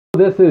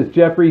this is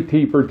Jeffrey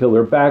T.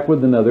 Fertiller back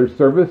with another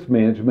service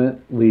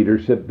management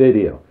leadership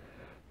video.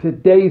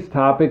 Today's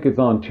topic is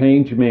on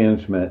change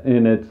management,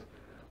 and it's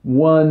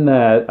one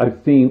that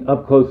I've seen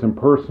up close and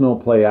personal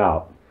play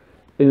out.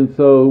 And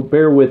so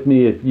bear with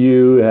me if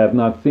you have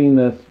not seen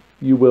this,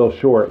 you will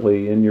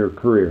shortly in your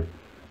career.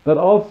 But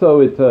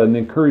also it's an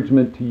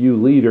encouragement to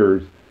you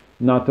leaders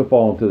not to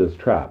fall into this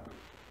trap.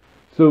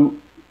 So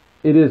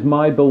it is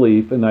my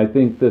belief, and I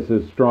think this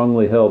is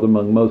strongly held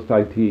among most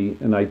IT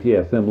and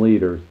ITSM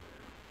leaders,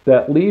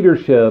 that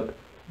leadership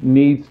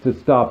needs to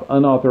stop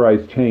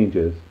unauthorized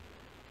changes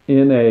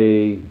in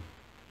a,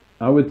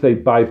 I would say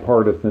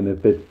bipartisan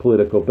if it's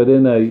political, but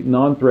in a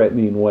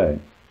non-threatening way.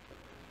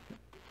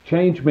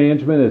 Change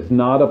management is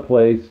not a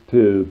place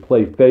to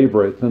play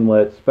favorites and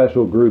let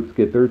special groups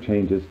get their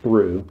changes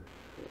through,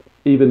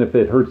 even if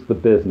it hurts the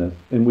business.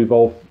 And we've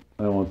all,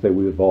 I don't want to say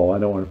we've all, I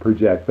don't want to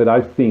project, but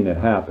I've seen it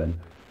happen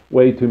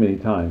way too many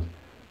times.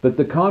 But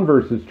the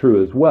converse is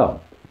true as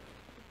well.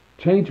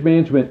 Change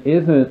management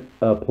isn't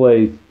a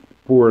place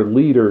for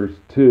leaders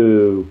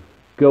to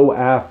go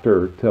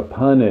after, to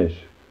punish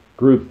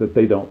groups that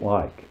they don't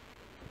like.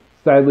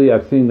 Sadly,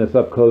 I've seen this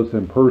up close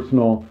and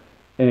personal,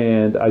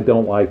 and I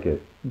don't like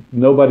it.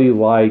 Nobody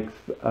likes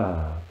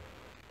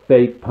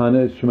fake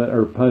punishment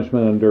or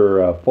punishment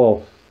under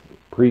false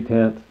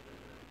pretense.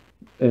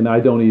 And I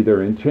don't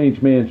either. And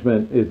change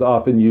management is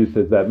often used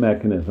as that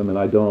mechanism,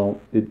 and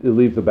it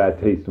leaves a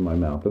bad taste in my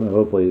mouth, and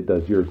hopefully it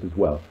does yours as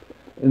well.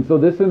 And so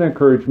this is an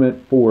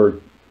encouragement for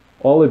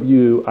all of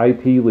you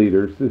IT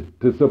leaders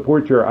to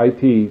support your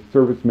IT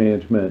service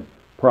management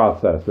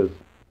processes,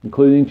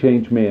 including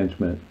change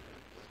management.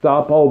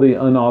 Stop all the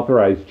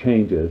unauthorized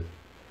changes,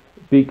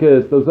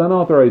 because those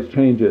unauthorized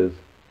changes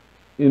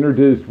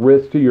introduce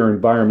risk to your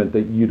environment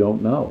that you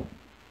don't know.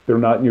 They're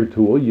not in your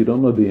tool. You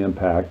don't know the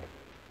impact.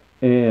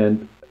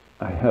 And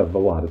I have a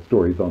lot of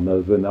stories on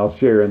those, and I'll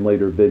share in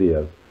later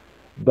videos.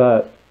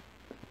 But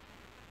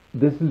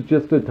this is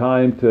just a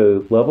time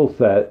to level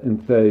set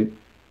and say,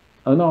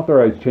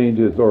 unauthorized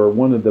changes are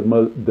one of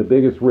the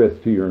biggest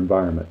risks to your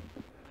environment.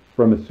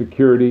 From a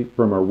security,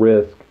 from a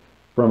risk,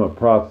 from a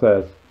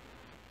process,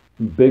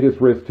 biggest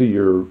risk to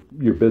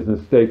your business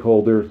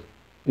stakeholders.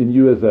 And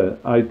you as an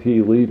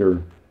IT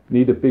leader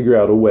need to figure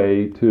out a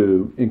way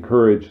to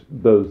encourage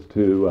those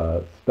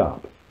to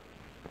stop.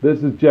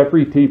 This is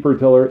Jeffrey T.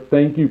 Fertiller.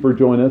 Thank you for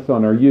joining us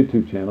on our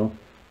YouTube channel.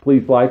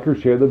 Please like or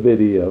share the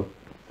video.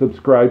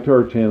 Subscribe to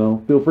our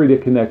channel. Feel free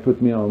to connect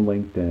with me on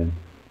LinkedIn.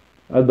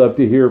 I'd love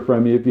to hear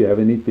from you if you have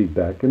any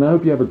feedback. And I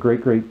hope you have a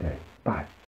great day.